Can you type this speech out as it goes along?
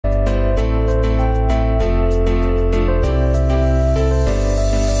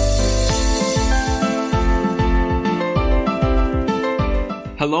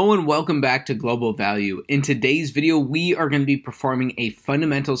Hello and welcome back to Global Value. In today's video, we are going to be performing a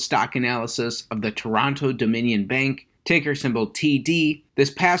fundamental stock analysis of the Toronto Dominion Bank, ticker symbol TD.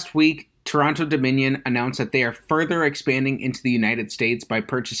 This past week, Toronto Dominion announced that they are further expanding into the United States by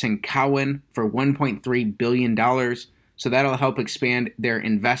purchasing Cowen for $1.3 billion. So that'll help expand their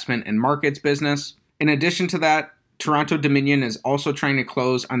investment and markets business. In addition to that, Toronto Dominion is also trying to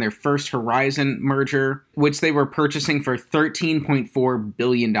close on their First Horizon merger, which they were purchasing for $13.4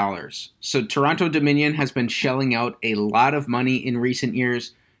 billion. So Toronto Dominion has been shelling out a lot of money in recent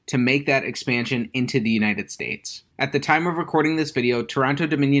years to make that expansion into the United States. At the time of recording this video, Toronto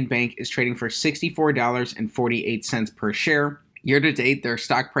Dominion Bank is trading for $64.48 per share. Year to date, their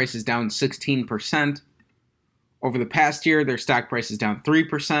stock price is down 16%. Over the past year, their stock price is down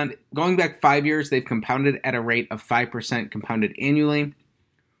 3%. Going back 5 years, they've compounded at a rate of 5% compounded annually.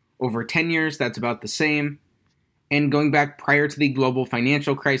 Over 10 years, that's about the same. And going back prior to the global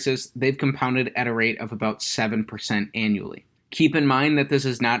financial crisis, they've compounded at a rate of about 7% annually. Keep in mind that this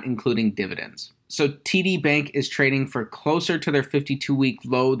is not including dividends. So TD Bank is trading for closer to their 52-week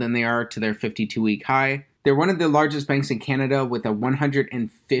low than they are to their 52-week high. They're one of the largest banks in Canada with a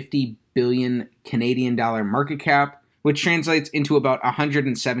 150 billion Canadian dollar market cap, which translates into about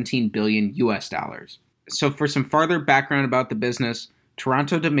 117 billion US dollars. So for some further background about the business,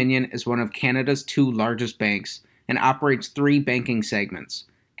 Toronto Dominion is one of Canada's two largest banks and operates three banking segments: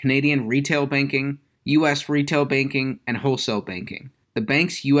 Canadian retail banking, US retail banking, and wholesale banking. The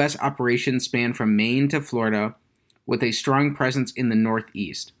bank's US operations span from Maine to Florida, with a strong presence in the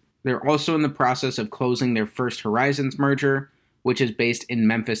Northeast. They're also in the process of closing their First Horizons merger, which is based in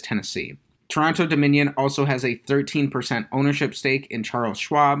Memphis, Tennessee. Toronto Dominion also has a 13% ownership stake in Charles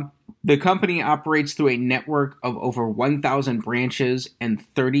Schwab. The company operates through a network of over 1,000 branches and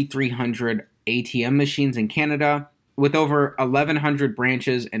 3,300 ATM machines in Canada, with over 1,100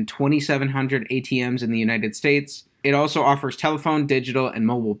 branches and 2,700 ATMs in the United States. It also offers telephone, digital, and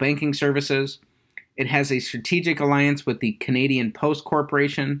mobile banking services. It has a strategic alliance with the Canadian Post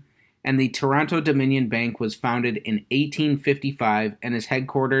Corporation, and the Toronto Dominion Bank was founded in 1855 and is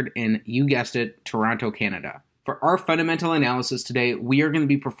headquartered in, you guessed it, Toronto, Canada. For our fundamental analysis today, we are going to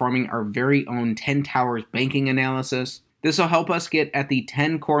be performing our very own 10 Towers banking analysis. This will help us get at the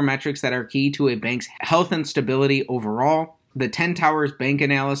 10 core metrics that are key to a bank's health and stability overall. The 10 Towers bank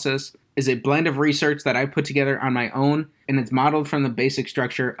analysis is a blend of research that I put together on my own, and it's modeled from the basic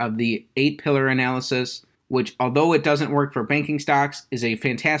structure of the 8-pillar analysis, which, although it doesn't work for banking stocks, is a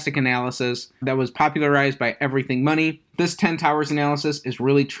fantastic analysis that was popularized by Everything Money. This 10 Towers analysis is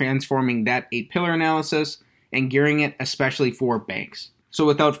really transforming that 8-pillar analysis and gearing it especially for banks. So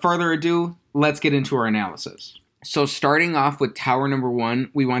without further ado, let's get into our analysis. So starting off with Tower number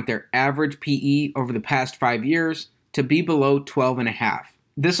 1, we want their average PE over the past 5 years to be below 12.5.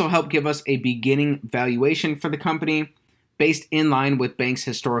 This will help give us a beginning valuation for the company based in line with banks'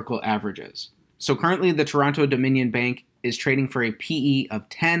 historical averages. So currently, the Toronto Dominion Bank is trading for a PE of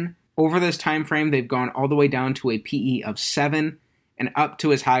 10. Over this time frame, they've gone all the way down to a PE of 7 and up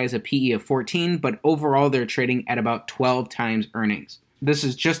to as high as a PE of 14, but overall, they're trading at about 12 times earnings. This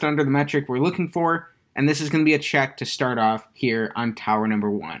is just under the metric we're looking for, and this is going to be a check to start off here on Tower number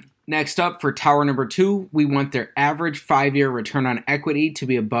 1. Next up, for Tower number 2, we want their average 5-year return on equity to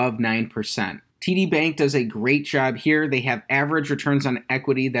be above 9%. TD Bank does a great job here. They have average returns on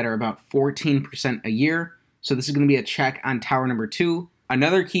equity that are about 14% a year. So this is going to be a check on Tower number 2.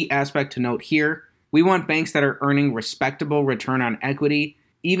 Another key aspect to note here, we want banks that are earning respectable return on equity,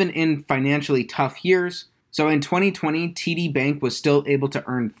 even in financially tough years. So in 2020, TD Bank was still able to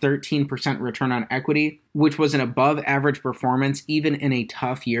earn 13% return on equity, which was an above average performance even in a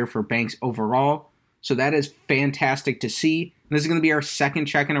tough year for banks overall. So that is fantastic to see. This is going to be our second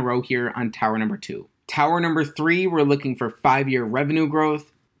check in a row here on Tower number 2. Tower number 3, we're looking for 5-year revenue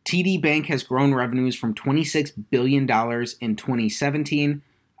growth. TD Bank has grown revenues from $26 billion in 2017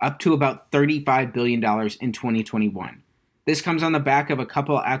 up to about $35 billion in 2021. This comes on the back of a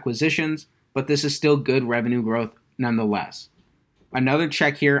couple acquisitions, but this is still good revenue growth nonetheless. Another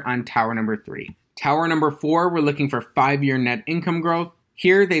check here on Tower number 3. Tower number 4, we're looking for 5-year net income growth.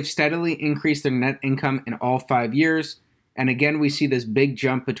 Here, they've steadily increased their net income in all 5 years. And again, we see this big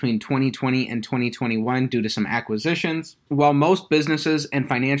jump between 2020 and 2021 due to some acquisitions. While most businesses and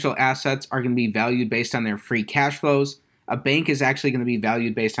financial assets are going to be valued based on their free cash flows, a bank is actually going to be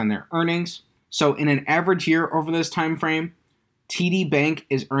valued based on their earnings. So in an average year over this time frame, TD Bank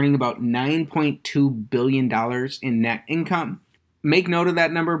is earning about $9.2 billion in net income. Make note of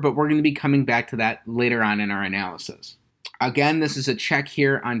that number, but we're going to be coming back to that later on in our analysis. Again, this is a check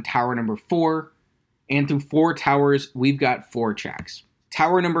here on tower number 4. And through 4 towers, we've got 4 checks.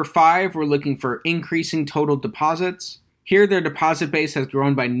 Tower number 5, we're looking for increasing total deposits. Here, their deposit base has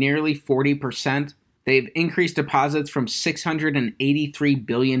grown by nearly 40%. They've increased deposits from $683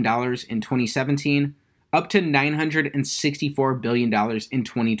 billion in 2017 up to $964 billion in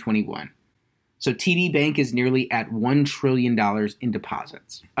 2021. So TD Bank is nearly at $1 trillion in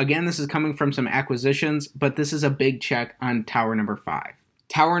deposits. Again, this is coming from some acquisitions, but this is a big check on tower number 5.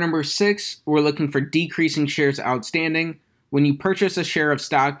 Tower number 6, we're looking for decreasing shares outstanding. When you purchase a share of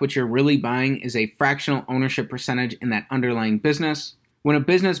stock, what you're really buying is a fractional ownership percentage in that underlying business. When a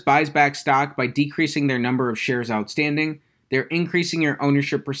business buys back stock by decreasing their number of shares outstanding, they're increasing your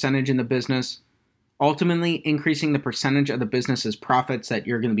ownership percentage in the business, ultimately increasing the percentage of the business's profits that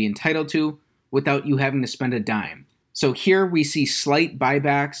you're going to be entitled to without you having to spend a dime. So here we see slight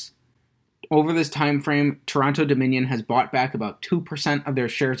buybacks. Over this time frame, Toronto Dominion has bought back about 2% of their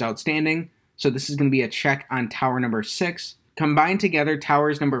shares outstanding, so this is going to be a check on tower number 6. Combined together,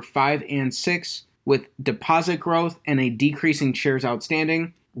 towers number 5 and 6, with deposit growth and a decreasing shares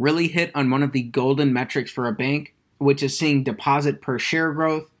outstanding, really hit on one of the golden metrics for a bank, which is seeing deposit per share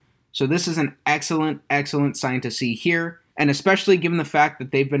growth. So this is an excellent sign to see here, and especially given the fact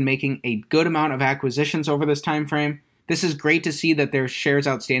that they've been making a good amount of acquisitions over this time frame. This is great to see that their shares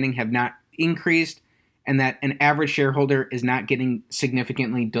outstanding have not increased and that an average shareholder is not getting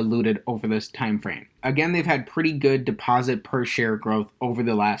significantly diluted over this time frame. Again, they've had pretty good deposit per share growth over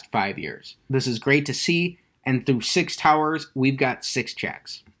the last 5 years. This is great to see, and through 6 towers, we've got 6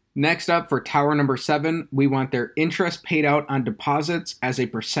 checks. Next up, for tower number 7, we want their interest paid out on deposits as a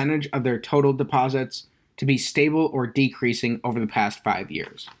percentage of their total deposits to be stable or decreasing over the past 5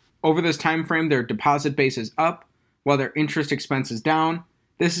 years. Over this time frame, their deposit base is up while their interest expense is down.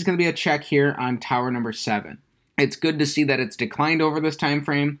 This is going to be a check here on tower number 7. It's good to see that it's declined over this time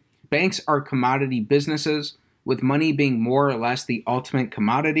frame. Banks are commodity businesses, with money being more or less the ultimate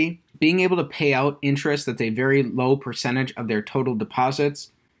commodity. Being able to pay out interest that's a very low percentage of their total deposits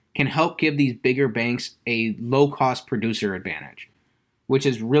can help give these bigger banks a low-cost producer advantage, which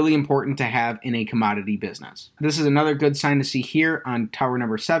is really important to have in a commodity business. This is another good sign to see here on tower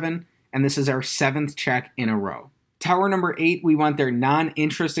number 7, and this is our 7th check in a row. Tower number 8, we want their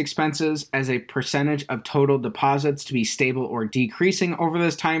non-interest expenses as a percentage of total deposits to be stable or decreasing over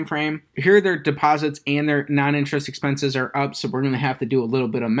this time frame. Here their deposits and their non-interest expenses are up, so we're going to have to do a little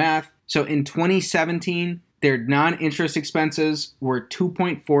bit of math. So in 2017, their non-interest expenses were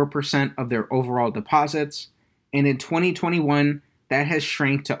 2.4% of their overall deposits, and in 2021, that has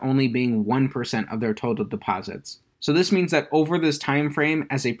shrank to only being 1% of their total deposits. So this means that over this time frame,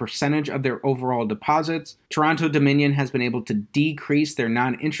 as a percentage of their overall deposits, Toronto Dominion has been able to decrease their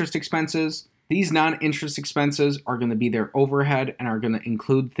non-interest expenses. These non-interest expenses are going to be their overhead and are going to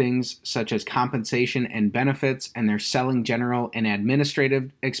include things such as compensation and benefits and their selling, general, and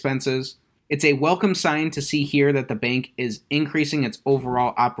administrative expenses. It's a welcome sign to see here that the bank is increasing its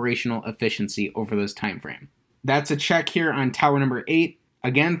overall operational efficiency over this time frame. That's a check here on tower number 8.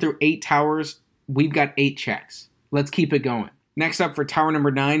 Again, through 8 towers, we've got 8 checks. Let's keep it going. Next up, for tower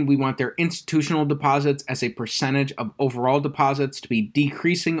number 9, we want their institutional deposits as a percentage of overall deposits to be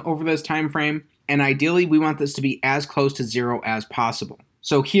decreasing over this time frame, and ideally we want this to be as close to 0 as possible.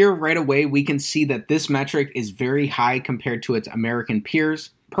 So here right away we can see that this metric is very high compared to its American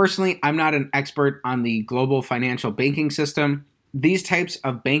peers. Personally, I'm not an expert on the global financial banking system. These types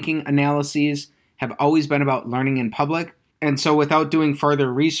of banking analyses have always been about learning in public, and so without doing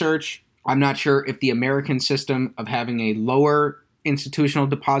further research, I'm not sure if the American system of having a lower institutional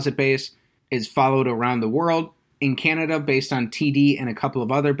deposit base is followed around the world. In Canada, based on TD and a couple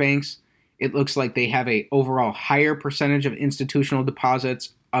of other banks, it looks like they have an overall higher percentage of institutional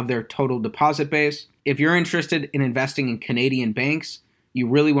deposits of their total deposit base. If you're interested in investing in Canadian banks, you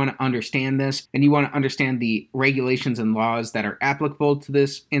really want to understand this, and you want to understand the regulations and laws that are applicable to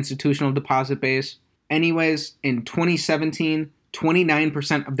this institutional deposit base. Anyways, in 2017,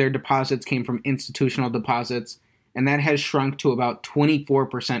 29% of their deposits came from institutional deposits, and that has shrunk to about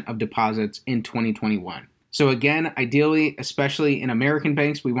 24% of deposits in 2021. So again, ideally, especially in American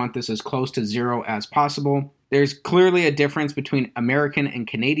banks, we want this as close to 0 as possible. There's clearly a difference between American and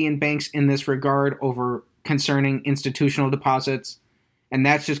Canadian banks in this regard over concerning institutional deposits, and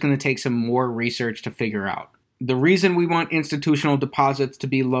that's just going to take some more research to figure out. The reason we want institutional deposits to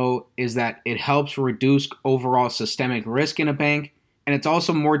be low is that it helps reduce overall systemic risk in a bank, and it's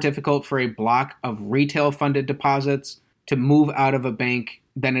also more difficult for a block of retail funded deposits to move out of a bank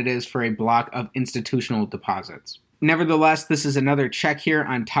than it is for a block of institutional deposits. Nevertheless, this is another check here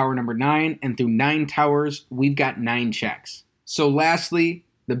on tower number 9, and through 9 towers, we've got 9 checks. So lastly,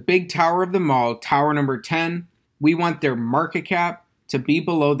 the big tower of them all, tower number 10, we want their market cap to be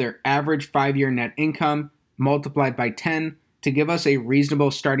below their average 5-year net income multiplied by 10 to give us a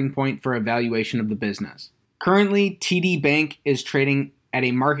reasonable starting point for evaluation of the business. Currently, TD Bank is trading at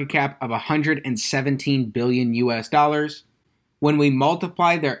a market cap of 117 billion US dollars. When we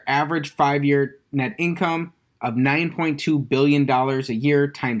multiply their average 5-year net income of $9.2 billion a year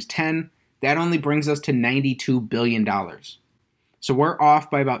times 10, that only brings us to $92 billion. So we're off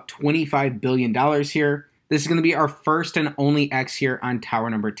by about $25 billion here. This is going to be our first and only X here on tower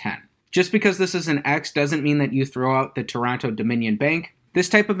number 10. Just because this is an X doesn't mean that you throw out the Toronto Dominion Bank. This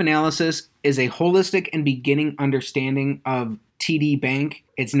type of analysis is a holistic and beginning understanding of TD Bank.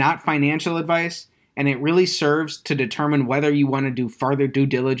 It's not financial advice, and it really serves to determine whether you want to do further due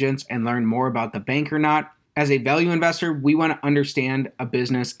diligence and learn more about the bank or not. As a value investor, we want to understand a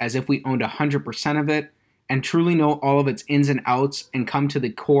business as if we owned 100% of it and truly know all of its ins and outs and come to the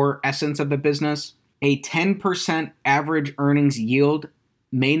core essence of the business. A 10% average earnings yield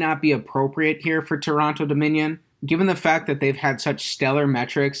may not be appropriate here for Toronto Dominion, given the fact that they've had such stellar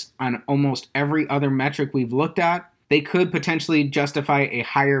metrics on almost every other metric we've looked at. They could potentially justify a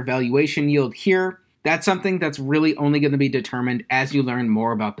higher valuation yield here. That's something that's really only going to be determined as you learn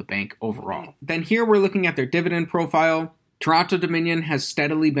more about the bank overall. Then here we're looking at their dividend profile. Toronto Dominion has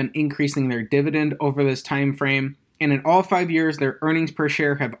steadily been increasing their dividend over this time frame, and in all 5 years, their earnings per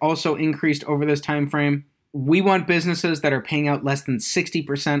share have also increased over this time frame. We want businesses that are paying out less than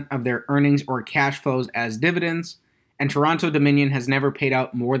 60% of their earnings or cash flows as dividends, and Toronto Dominion has never paid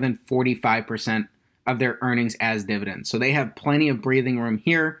out more than 45% of their earnings as dividends. So they have plenty of breathing room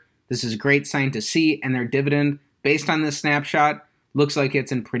here. This is a great sign to see, and their dividend, based on this snapshot, looks like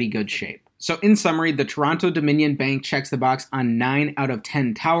it's in pretty good shape. So in summary, the Toronto Dominion Bank checks the box on 9 out of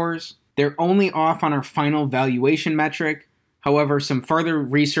 10 towers. They're only off on our final valuation metric. However, some further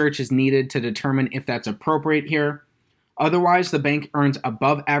research is needed to determine if that's appropriate here. Otherwise, the bank earns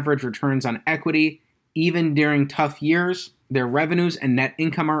above average returns on equity, even during tough years. Their revenues and net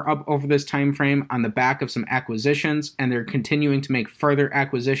income are up over this time frame on the back of some acquisitions, and they're continuing to make further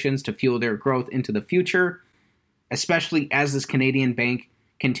acquisitions to fuel their growth into the future, especially as this Canadian bank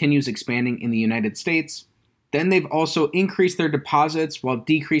continues expanding in the United States. Then they've also increased their deposits while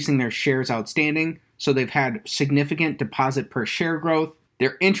decreasing their shares outstanding, so they've had significant deposit per share growth.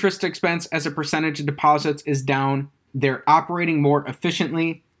 Their interest expense as a percentage of deposits is down. They're operating more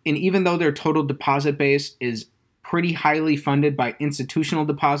efficiently, and even though their total deposit base is pretty highly funded by institutional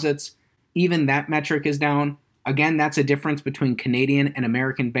deposits, even that metric is down. Again, that's a difference between Canadian and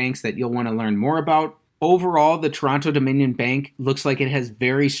American banks that you'll want to learn more about. Overall, the Toronto Dominion Bank looks like it has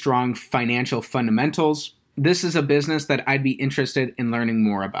very strong financial fundamentals. This is a business that I'd be interested in learning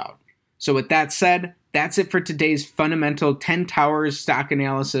more about. So with that said, that's it for today's fundamental 10 towers stock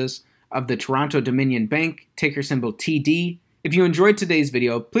analysis of the Toronto Dominion Bank, ticker symbol TD. If you enjoyed today's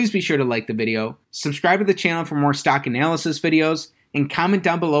video, please be sure to like the video, subscribe to the channel for more stock analysis videos, and comment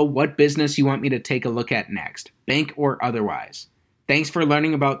down below what business you want me to take a look at next, bank or otherwise. Thanks for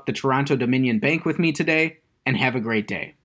learning about the Toronto Dominion Bank with me today, and have a great day.